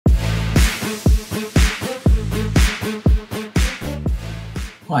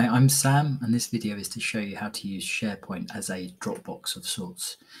Hi, I'm Sam, and this video is to show you how to use SharePoint as a Dropbox of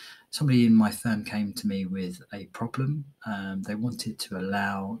sorts. Somebody in my firm came to me with a problem. They wanted to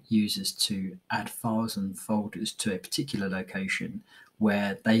allow users to add files and folders to a particular location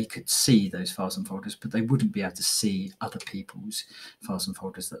where they could see those files and folders, but they wouldn't be able to see other people's files and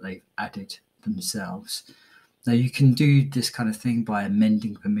folders that they've added themselves. Now, you can do this kind of thing by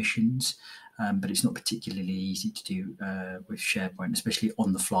amending permissions, but it's not particularly easy to do with SharePoint, especially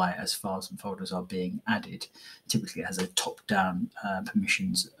on the fly as files and folders are being added. Typically, it has a top-down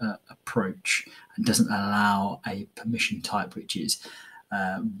permissions approach and doesn't allow a permission type which is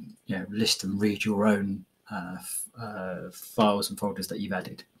list and read your own files and folders that you've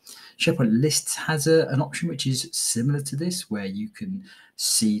added. SharePoint Lists has an option which is similar to this, where you can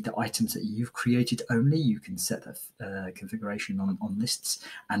see the items that you've created only. You can set that configuration on lists,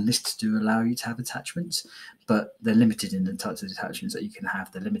 and lists do allow you to have attachments, but they're limited in the types of attachments that you can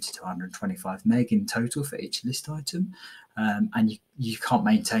have. They're limited to 125 meg in total for each list item, and you can't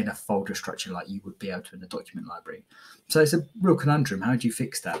maintain a folder structure like you would be able to in a document library. So it's a real conundrum. How do you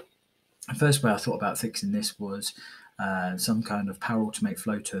fix that? The first way I thought about fixing this was some kind of Power Automate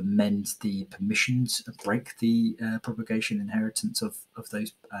flow to amend the permissions, break the propagation inheritance of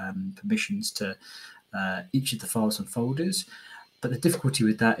those permissions to each of the files and folders. But the difficulty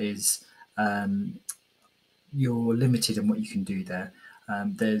with that is you're limited in what you can do there.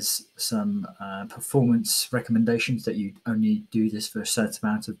 There's some performance recommendations that you only do this for a certain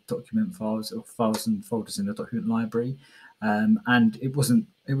amount of document files or files and folders in the document library. And it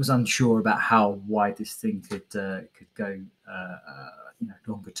was unsure about how wide this thing could go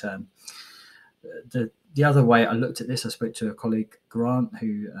longer term. The other way I looked at this, I spoke to a colleague, Grant,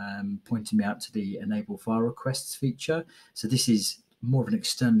 who pointed me out to the enable file requests feature. So this is more of an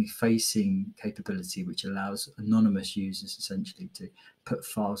externally facing capability which allows anonymous users essentially to put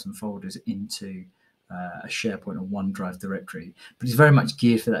files and folders into a SharePoint or OneDrive directory, but it's very much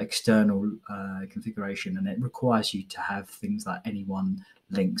geared for that external configuration, and it requires you to have things like anyone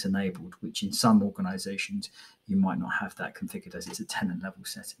links enabled, which in some organizations you might not have that configured, as it's a tenant level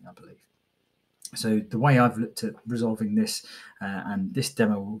setting, I believe. So the way I've looked at resolving this, and this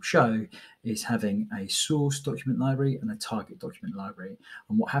demo will show, is having a source document library and a target document library.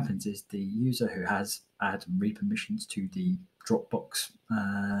 And what happens is the user who has add and read permissions to the Dropbox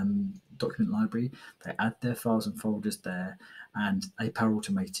document library, they add their files and folders there, and a Power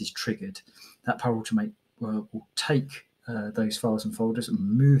Automate is triggered. That Power Automate will take those files and folders and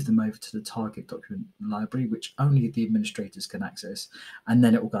move them over to the target document library, which only the administrators can access, and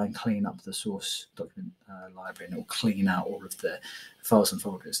then it will go and clean up the source document library, and it will clean out all of the files and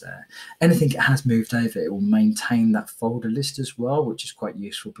folders there. Anything it has moved over, it will maintain that folder list as well, which is quite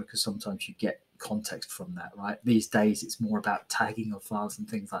useful because sometimes you get context from that, right? These days it's more about tagging of files and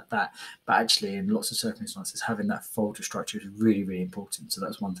things like that, but actually in lots of circumstances having that folder structure is really, really important. So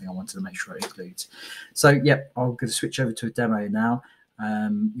that's one thing I wanted to make sure it includes. So yep, I'm going to switch over to a demo now.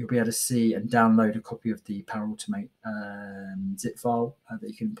 You'll be able to see and download a copy of the Power Automate zip file that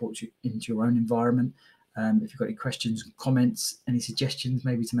you can import into your own environment. If you've got any questions, comments, any suggestions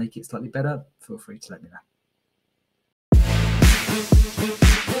maybe to make it slightly better, feel free to let me know.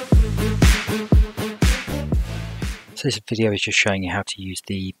 So this video is just showing you how to use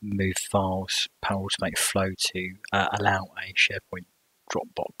the Move Files Power Automate flow to allow a SharePoint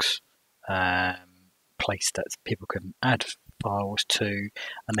Dropbox place that people can add files to,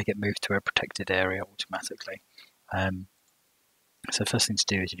 and they get moved to a protected area automatically. So first thing to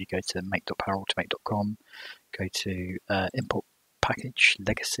do is if you go to make.powerautomate.com, go to Import Package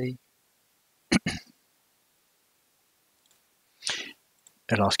Legacy.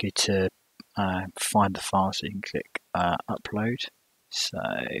 It'll ask you to find the file, so you can click upload. So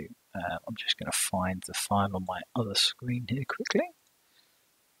I'm just going to find the file on my other screen here quickly.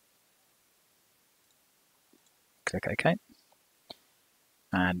 Click OK,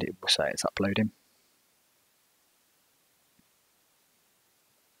 and it will say it's uploading.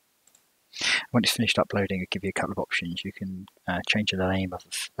 When it's finished uploading, it'll give you a couple of options. You can change the name of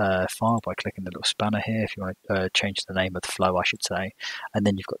the file by clicking the little spanner here, if you want to change the name of the flow, I should say. And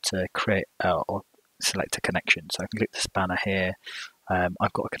then you've got to create or select a connection. So I can click the spanner here.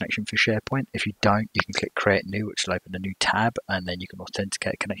 I've got a connection for SharePoint. If you don't, you can click Create New, which will open a new tab, and then you can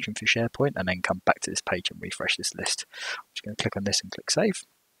authenticate a connection for SharePoint, and then come back to this page and refresh this list. I'm just going to click on this and click Save,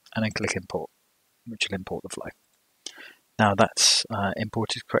 and then click Import, which will import the flow. Now that's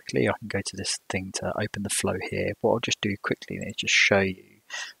imported correctly, I can go to this thing to open the flow here. What I'll just do quickly is just show you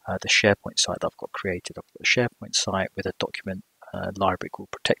the SharePoint site that I've got created. I've got a SharePoint site with a document library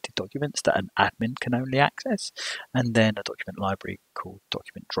called protected documents that an admin can only access, and then a document library called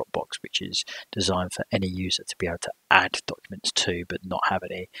document Dropbox, which is designed for any user to be able to add documents to but not have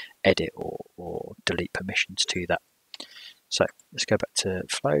any edit or delete permissions to that. So let's go back to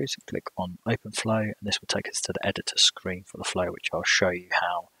flows and click on open flow, and this will take us to the editor screen for the flow, which I'll show you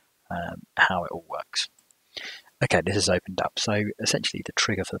how it all works. Okay, this is opened up. So essentially the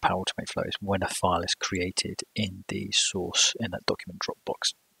trigger for the Power Automate flow is when a file is created in the source in that document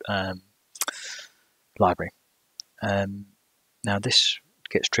Dropbox library. Now this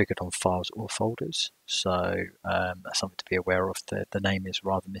gets triggered on files or folders, so that's something to be aware of. The name is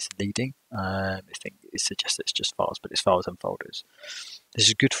rather misleading. I think it suggests it's just files, but it's files and folders. This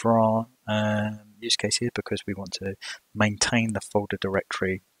is good for our use case here because we want to maintain the folder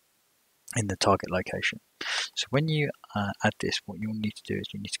directory in the target location. So when you add this, what you'll need to do is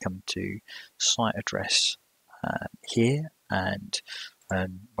you need to come to site address here, and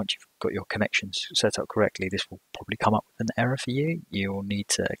once you've got your connections set up correctly, this will probably come up with an error for you. You'll need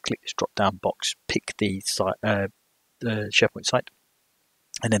to click this drop down box, pick the site, the SharePoint site,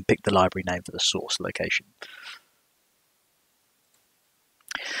 and then pick the library name for the source location.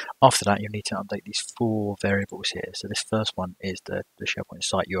 After that, you'll need to update these 4 variables here. So this first one is the SharePoint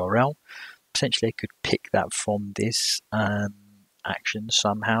site URL. Potentially, I could pick that from this action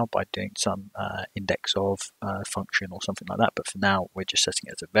somehow by doing some index of function or something like that. But for now, we're just setting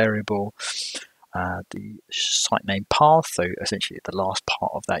it as a variable. The site name path, so essentially the last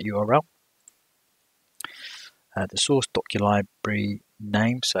part of that URL. The source library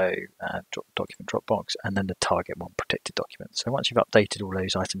name, so document Dropbox, and then the target one, protected document. So once you've updated all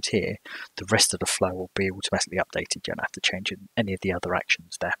those items here, the rest of the flow will be automatically updated. You don't have to change any of the other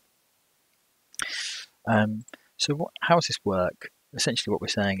actions there. So how does this work? Essentially what we're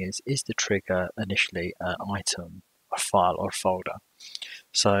saying is the trigger initially an item, a file, or a folder?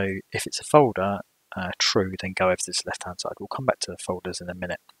 So if it's a folder, true, then go over to this left-hand side. We'll come back to the folders in a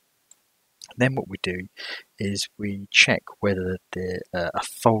minute. Then what we do is we check whether a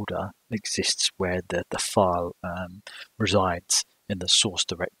folder exists where the file resides in the source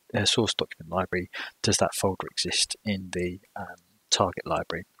document library. Does that folder exist in the target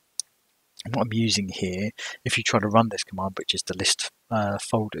library? And what I'm using here, if you try to run this command, which is the list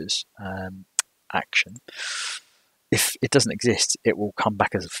folders action, if it doesn't exist, it will come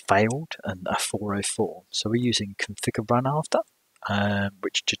back as a failed and a 404. So we're using configure run after,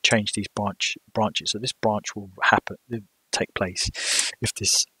 which to change these branches. So this branch will take place if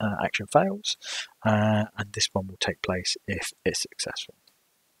this action fails, and this one will take place if it's successful.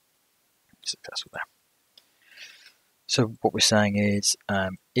 There. So what we're saying is,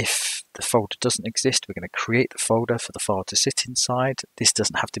 if the folder doesn't exist, we're going to create the folder for the file to sit inside. This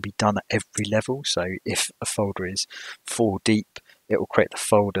doesn't have to be done at every level. So if a folder is 4 deep, it will create the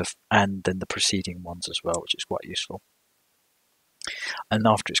folder and then the preceding ones as well, which is quite useful. And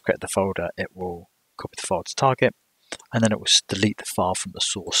after it's created the folder, it will copy the file to target, and then it will delete the file from the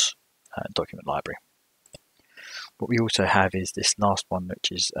source document library. What we also have is this last one,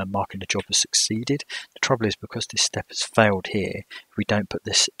 which is marking the job as succeeded. The trouble is, because this step has failed here, if we don't put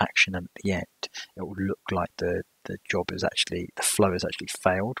this action at the end, it will look like the job is actually, the flow has actually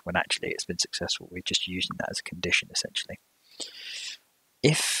failed, when actually it's been successful. We're just using that as a condition, essentially.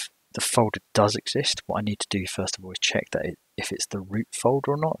 If the folder does exist, what I need to do first of all is check that if it's the root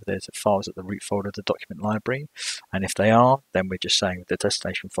folder or not, if there's files at the root folder of the document library, and if they are, then we're just saying the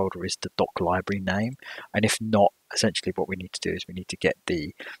destination folder is the doc library name, and if not, essentially what we need to do is we need to get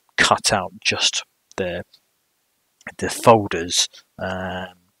cut out just the folders,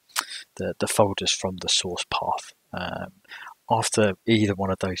 the folders from the source path. After either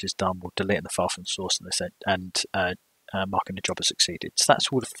one of those is done, we'll delete the file from source and marking the job as succeeded. So that's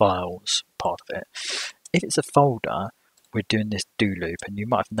all the files part of it. If it's a folder, we're doing this do loop, and you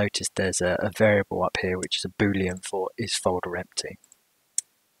might have noticed there's a variable up here which is a boolean for is folder empty.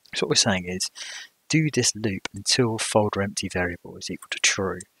 So what we're saying is do this loop until folder empty variable is equal to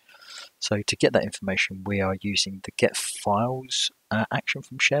true. So to get that information, we are using the get files action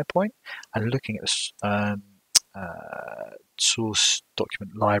from SharePoint and looking at the source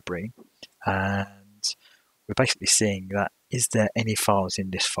document library, and we're basically seeing that is there any files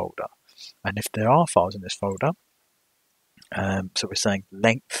in this folder, and if there are files in this folder, so we're saying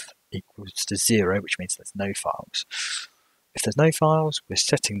length equals to 0, which means there's no files. If there's no files, we're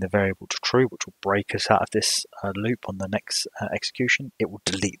setting the variable to true, which will break us out of this loop on the next execution. It will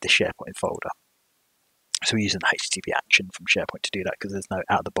delete the SharePoint folder. So we're using the HTTP action from SharePoint to do that because there's no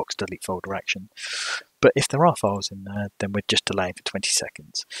out-of-the-box delete folder action. But if there are files in there, then we're just delaying for 20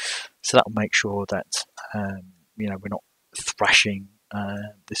 seconds. So that will make sure that we're not thrashing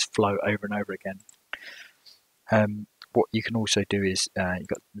this flow over and over again. What you can also do is you've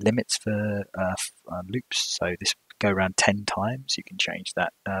got limits for loops, so this go around 10 times. You can change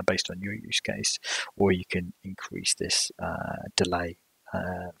that based on your use case, or you can increase this delay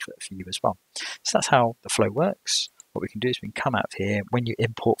for you as well. So that's how the flow works. What we can do is we can come out of here. When you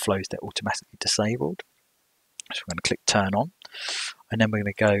import flows, they're automatically disabled. So we're going to click turn on, and then we're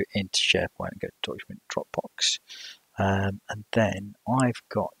going to go into SharePoint and go to document Dropbox. And then I've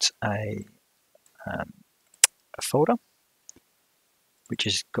got a folder which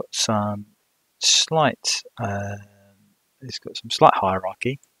has got some slight it's got some slight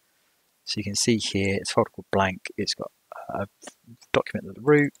hierarchy. So you can see here it's a folder called blank. It's got a document at the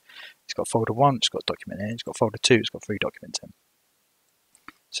root. It's got folder 1, it's got a document in. It's got folder 2, it's got 3 documents in.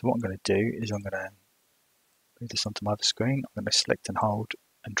 So what I'm going to do is I'm going to move this onto my other screen. I'm going to select and hold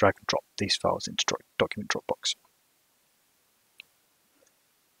and drag and drop these files into document Dropbox.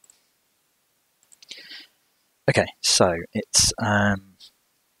 Okay, so it's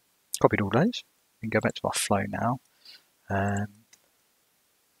copied all those. We can go back to our flow now, and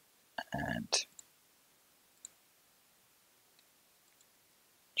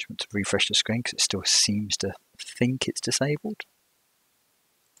just want to refresh the screen because it still seems to think it's disabled.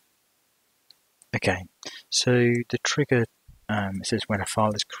 Okay, so the trigger it says when a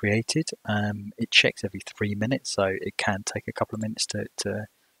file is created. It checks every 3 minutes, so it can take a couple of minutes to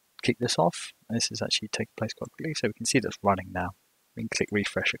kick this off. This is actually taking place quite quickly, so we can see that's running now. We can click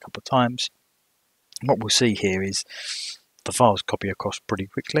refresh a couple of times. And what we'll see here is the files copy across pretty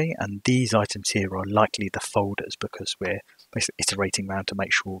quickly, and these items here are likely the folders because we're basically iterating around to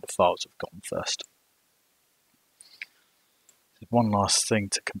make sure all the files have gone first. There's one last thing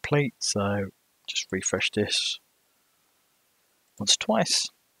to complete, so just refresh this once, twice.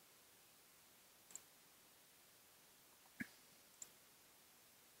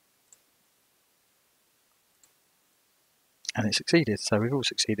 And it succeeded, so we've all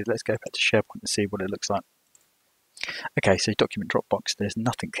succeeded. Let's go back to SharePoint and see what it looks like. Okay, so document Dropbox, there's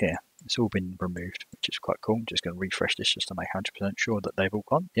nothing here. It's all been removed, which is quite cool. I'm just going to refresh this just to make 100% sure that they've all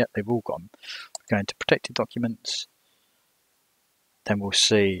gone. Yep, they've all gone. We're going to protected documents. Then we'll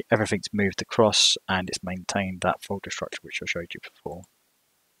see everything's moved across and it's maintained that folder structure which I showed you before.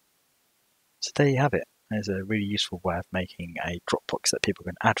 So there you have it. There's a really useful way of making a Dropbox that people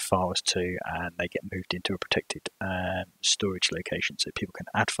can add files to, and they get moved into a protected storage location, so people can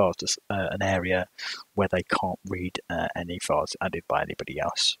add files to an area where they can't read any files added by anybody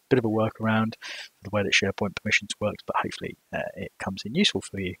else. Bit of a workaround for the way that SharePoint permissions works, but hopefully it comes in useful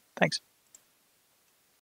for you. Thanks.